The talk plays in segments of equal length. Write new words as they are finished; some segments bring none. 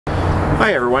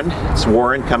Hi everyone, it's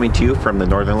Warren coming to you from the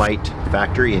Northern Lite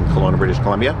factory in Kelowna, British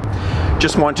Columbia.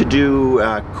 Just want to do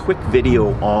a quick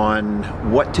video on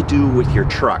what to do with your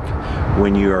truck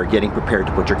when you are getting prepared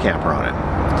to put your camper on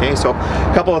it. Okay, so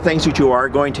a couple of things that you are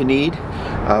going to need.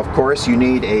 Of course, you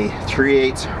need a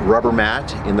 3/8 rubber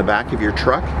mat in the back of your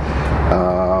truck.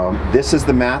 This is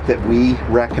the mat that we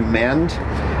recommend.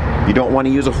 You don't want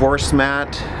to use a horse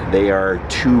mat. They are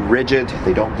too rigid.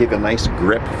 They don't give a nice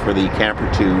grip for the camper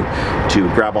to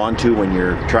grab onto when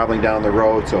you're traveling down the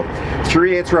road. So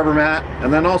 3/8 rubber mat.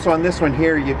 And then also on this one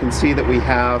here, you can see that we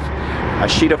have a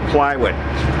sheet of plywood.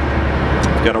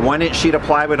 Got a 1-inch sheet of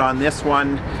plywood on this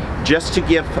one, just to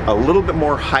give a little bit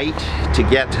more height to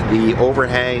get the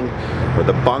overhang or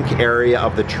the bunk area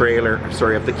of the trailer,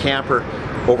 sorry, of the camper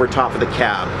over top of the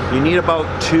cab. You need about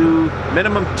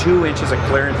minimum 2 inches of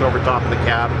clearance over top of the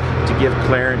cab to give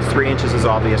clearance. 3 inches is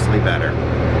obviously better.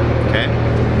 Okay?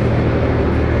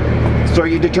 So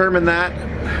you determine that.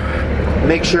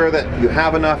 Make sure that you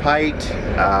have enough height.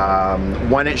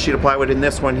 1-inch sheet of plywood in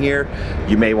this one here.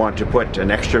 You may want to put an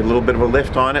extra little bit of a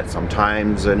lift on it.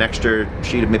 Sometimes an extra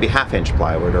sheet of maybe 1/2 inch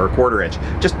plywood or a 1/4 inch.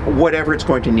 Just whatever it's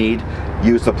going to need,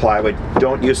 use the plywood.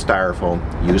 Don't use styrofoam,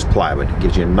 use plywood. It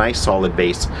gives you a nice solid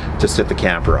base to sit the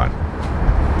camper on.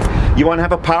 You want to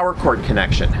have a power cord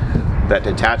connection that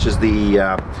attaches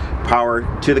the power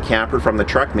to the camper from the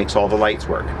truck, makes all the lights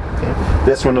work.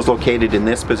 This one is located in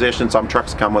this position. Some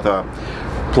trucks come with a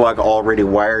plug already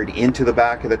wired into the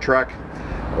back of the truck,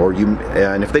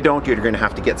 and if they don't, you're going to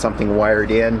have to get something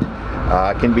wired in.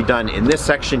 It can be done in this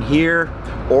section here,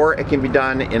 or it can be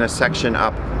done in a section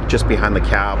up just behind the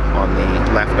cab on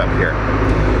the left up here.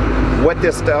 What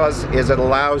this does is it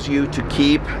allows you to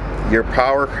keep your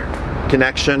power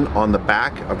connection on the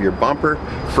back of your bumper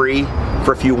free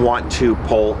for if you want to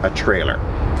pull a trailer.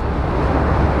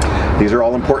 These are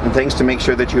all important things to make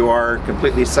sure that you are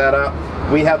completely set up.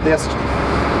 We have this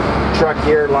truck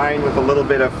here lined with a little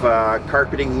bit of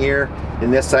carpeting here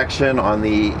in this section on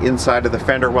the inside of the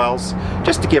fender wells,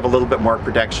 just to give a little bit more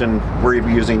protection. We're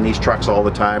using these trucks all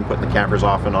the time, putting the campers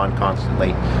off and on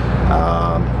constantly.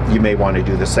 You may want to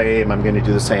do the same. I'm going to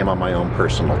do the same on my own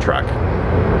personal truck.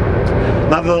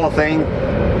 Another little thing,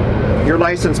 your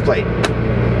license plate.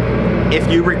 If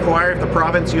the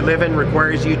province you live in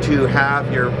requires you to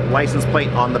have your license plate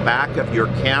on the back of your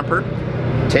camper,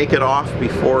 take it off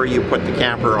before you put the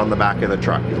camper on the back of the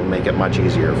truck. It'll make it much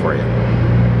easier for you.